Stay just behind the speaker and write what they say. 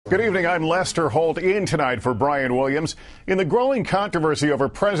Good evening. I'm Lester Holt in tonight for Brian Williams. In the growing controversy over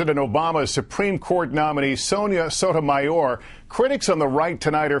President Obama's Supreme Court nominee Sotomayor, critics on the right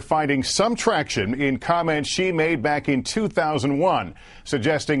tonight are finding some traction in comments she made back in 2001,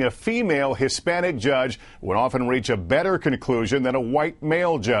 suggesting a female Hispanic judge would often reach a better conclusion than a white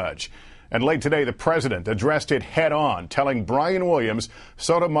male judge. And late today, the president addressed it head on, telling Brian Williams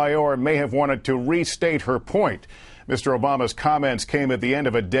Sotomayor may have wanted to restate her point. Mr. Obama's comments came at the end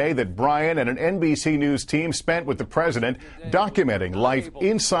of a day that Brian and an NBC News team spent with the president documenting life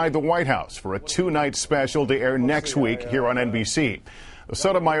inside the White House for a two-night special to air next week here on NBC. The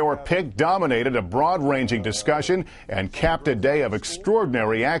Sotomayor pick dominated a broad-ranging discussion and capped a day of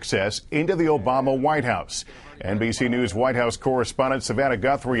extraordinary access into the Obama White House. NBC News White House correspondent Savannah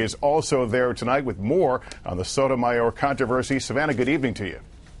Guthrie is also there tonight with more on the Sotomayor controversy. Savannah, good evening to you.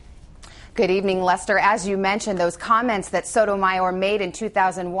 Good evening, Lester. As you mentioned, those comments that Sotomayor made in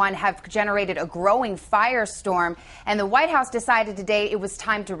 2001 have generated a growing firestorm, and the White House decided today it was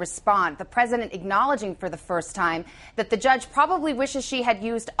time to respond. The president acknowledging for the first time that the judge probably wishes she had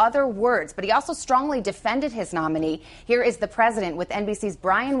used other words, but he also strongly defended his nominee. Here is the president with NBC's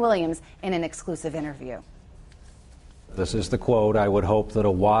Brian Williams in an exclusive interview. This is the quote: "I would hope that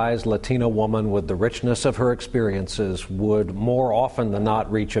a wise Latina woman with the richness of her experiences would more often than not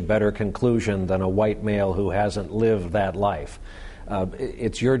reach a better conclusion than a white male who hasn't lived that life."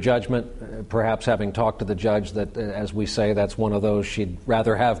 It's your judgment, perhaps having talked to the judge, that, as we say, that's one of those she'd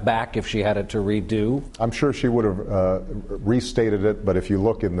rather have back if she had it to redo? I'm sure she would have restated it, but if you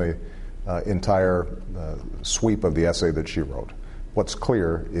look in the entire sweep of the essay that she wrote, what's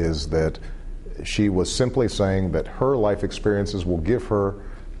clear is that she was simply saying that her life experiences will give her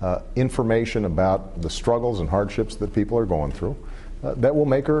information about the struggles and hardships that people are going through that will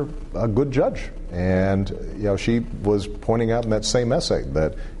make her a good judge. And she was pointing out in that same essay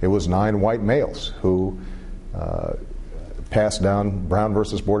that it was 9 white males who passed down Brown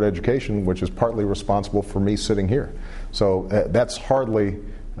versus Board of Education, which is partly responsible for me sitting here. So that's hardly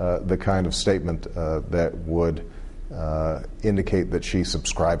the kind of statement that would indicate that she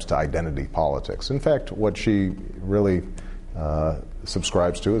subscribes to identity politics. In fact, what she really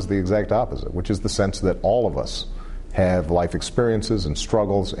subscribes to is the exact opposite, which is the sense that all of us have life experiences and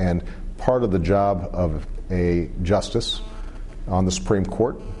struggles, and part of the job of a justice on the Supreme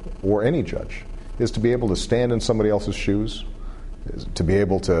Court, or any judge, is to be able to stand in somebody else's shoes, to be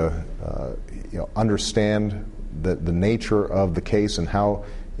able to understand the nature of the case and how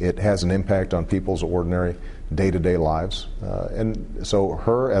it has an impact on people's ordinary day-to-day lives. And so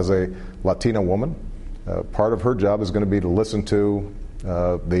her, as a Latina woman, part of her job is going to be to listen to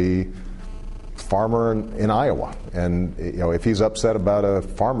the farmer in Iowa, and if he's upset about a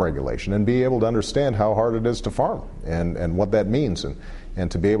farm regulation, and be able to understand how hard it is to farm and what that means, and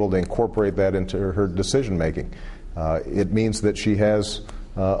to be able to incorporate that into her decision making. It means that she has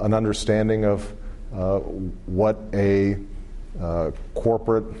an understanding of what a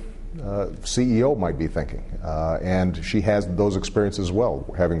corporate CEO might be thinking, and she has those experiences as well,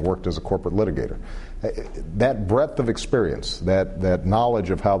 having worked as a corporate litigator. That breadth of experience, that knowledge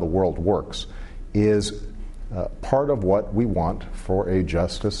of how the world works, is part of what we want for a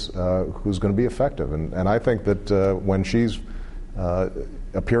justice who's going to be effective. And I think that when she's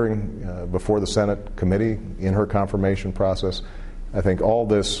appearing before the Senate committee in her confirmation process, I think all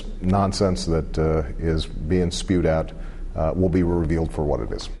this nonsense that is being spewed out will be revealed for what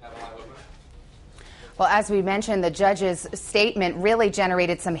it is. Well, as we mentioned, the judge's statement really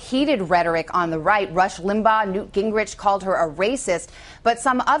generated some heated rhetoric on the right. Rush Limbaugh, Newt Gingrich called her a racist. But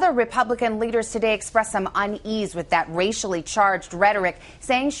some other Republican leaders today expressed some unease with that racially charged rhetoric,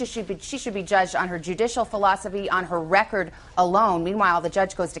 saying she should be judged on her judicial philosophy, on her record alone. Meanwhile, the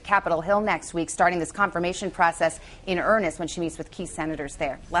judge goes to Capitol Hill next week, starting this confirmation process in earnest when she meets with key senators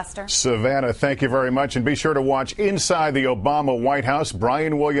there. Lester? Savannah, thank you very much. And be sure to watch Inside the Obama White House.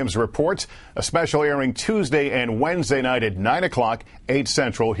 Brian Williams reports, a special airing Tuesday and Wednesday night at 9 o'clock, 8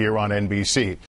 Central here on NBC.